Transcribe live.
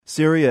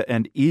Syria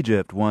and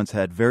Egypt once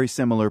had very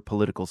similar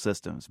political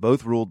systems,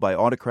 both ruled by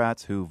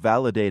autocrats who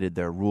validated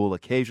their rule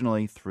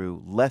occasionally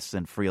through less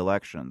than free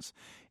elections.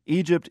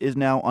 Egypt is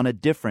now on a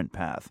different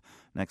path.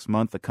 Next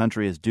month, the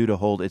country is due to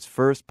hold its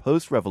first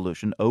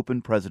post-revolution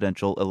open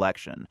presidential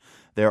election.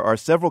 There are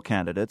several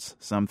candidates.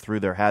 Some threw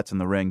their hats in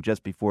the ring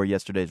just before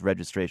yesterday's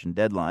registration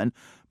deadline.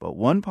 But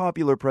one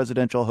popular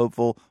presidential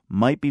hopeful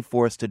might be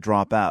forced to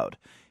drop out.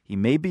 He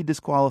may be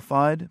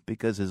disqualified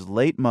because his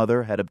late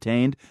mother had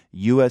obtained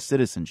U.S.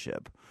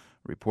 citizenship.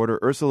 Reporter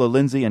Ursula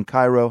Lindsay in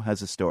Cairo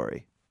has a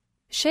story.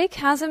 Sheikh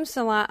Hazem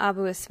Salah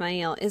Abu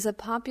Ismail is a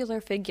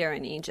popular figure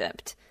in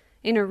Egypt.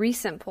 In a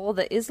recent poll,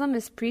 the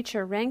Islamist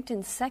preacher ranked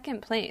in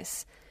second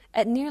place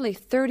at nearly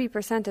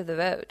 30% of the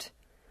vote.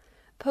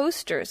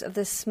 Posters of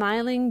the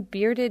smiling,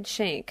 bearded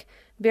sheikh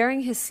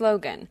bearing his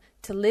slogan,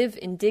 "To live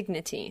in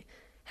dignity,"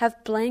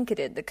 have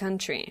blanketed the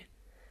country.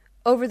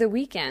 Over the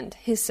weekend,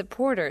 his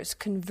supporters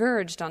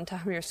converged on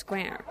Tahrir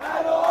Square.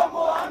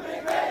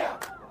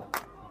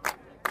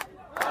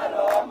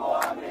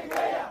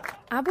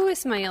 Abu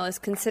Ismail is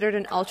considered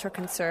an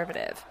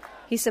ultra-conservative.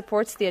 He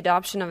supports the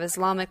adoption of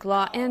Islamic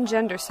law and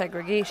gender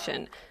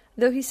segregation,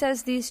 though he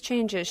says these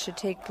changes should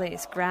take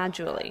place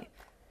gradually.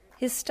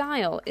 His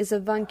style is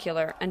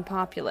avuncular and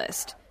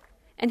populist,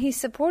 and he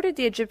supported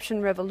the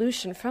Egyptian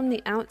revolution from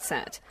the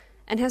outset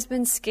and has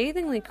been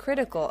scathingly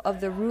critical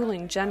of the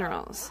ruling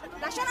generals.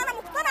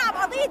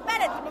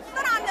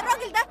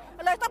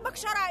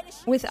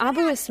 With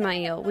Abu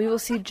Ismail, we will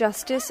see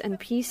justice and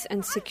peace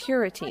and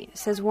security,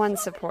 says one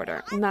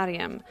supporter,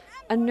 Mariam,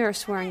 a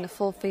nurse wearing the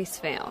full face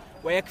veil.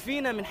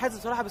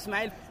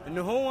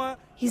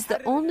 He's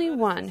the only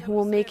one who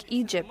will make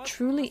Egypt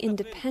truly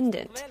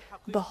independent,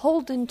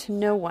 beholden to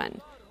no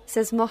one,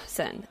 says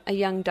Mohsen, a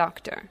young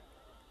doctor.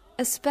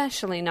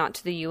 Especially not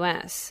to the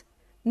U.S.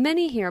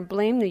 Many here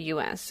blame the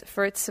U.S.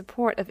 for its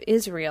support of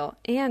Israel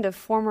and of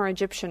former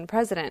Egyptian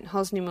President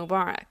Hosni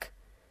Mubarak.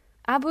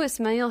 Abu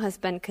Ismail has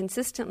been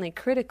consistently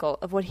critical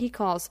of what he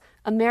calls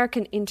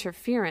American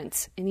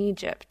interference in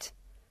Egypt.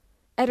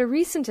 At a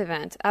recent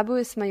event, Abu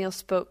Ismail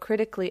spoke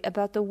critically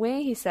about the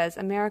way he says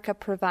America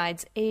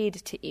provides aid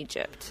to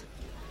Egypt.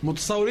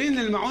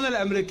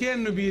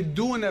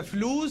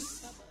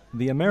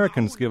 The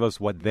Americans give us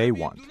what they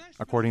want,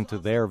 according to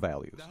their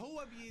values.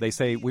 They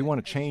say we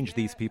want to change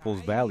these people's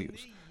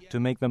values,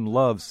 to make them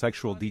love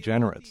sexual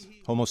degenerates,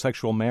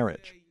 homosexual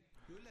marriage.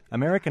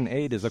 American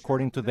aid is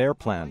according to their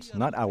plans,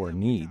 not our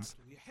needs.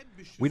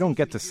 We don't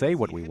get to say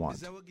what we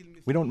want.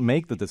 We don't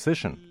make the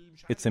decision.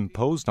 It's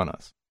imposed on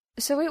us.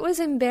 So it was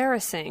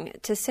embarrassing,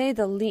 to say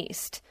the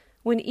least,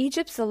 when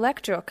Egypt's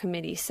Electoral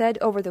Committee said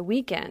over the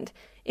weekend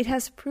it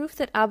has proof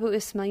that Abu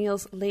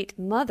Ismail's late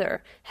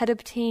mother had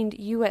obtained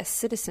U.S.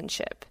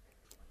 citizenship.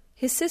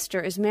 His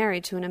sister is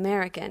married to an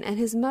American, and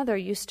his mother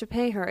used to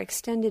pay her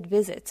extended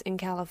visits in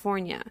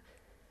California.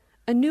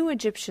 A new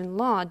Egyptian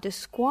law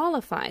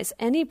disqualifies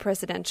any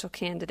presidential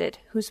candidate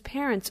whose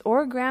parents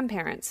or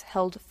grandparents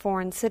held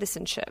foreign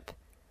citizenship.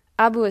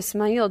 Abu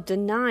Ismail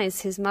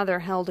denies his mother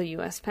held a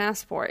U.S.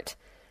 passport.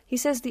 He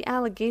says the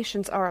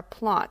allegations are a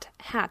plot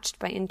hatched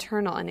by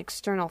internal and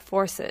external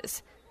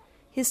forces.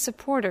 His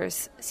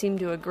supporters seem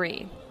to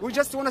agree. We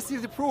just want to see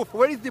the proof.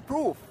 Where is the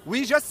proof?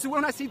 We just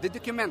want to see the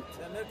document.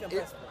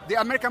 The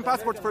American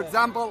passport, for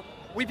example,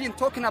 we've been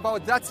talking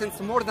about that since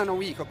more than a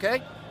week,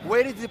 okay?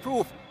 Where is the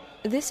proof?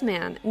 This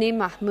man, named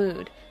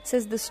Mahmoud,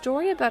 says the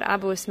story about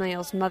Abu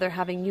Ismail's mother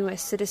having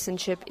U.S.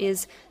 citizenship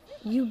is,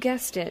 you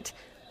guessed it,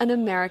 an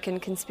American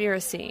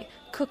conspiracy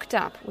cooked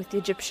up with the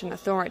Egyptian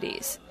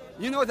authorities.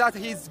 You know that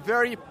he's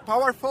very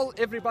powerful,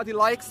 everybody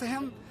likes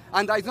him,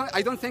 and I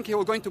don't think he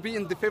will going to be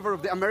in the favor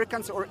of the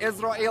Americans or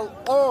Israel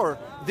or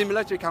the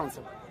military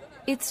council.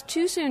 It's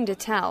too soon to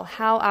tell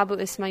how Abu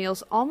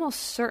Ismail's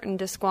almost certain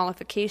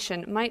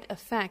disqualification might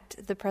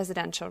affect the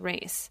presidential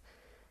race.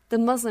 The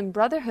Muslim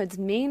Brotherhood's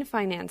main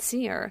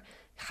financier,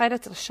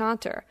 Khairat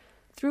al-Shater,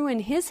 threw in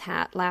his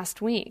hat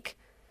last week.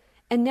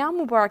 And now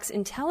Mubarak's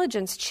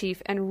intelligence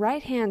chief and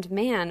right-hand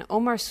man,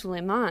 Omar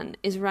Suleiman,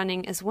 is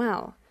running as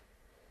well.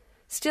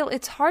 Still,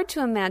 it's hard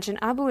to imagine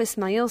Abu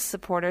Ismail's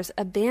supporters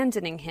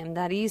abandoning him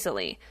that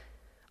easily.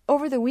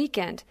 Over the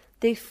weekend,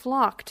 they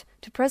flocked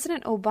to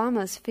President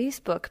Obama's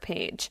Facebook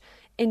page,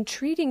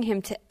 entreating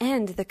him to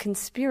end the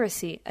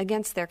conspiracy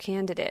against their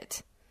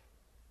candidate.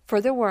 For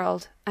The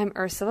World, I'm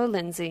Ursula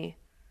Lindsay,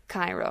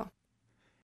 Cairo.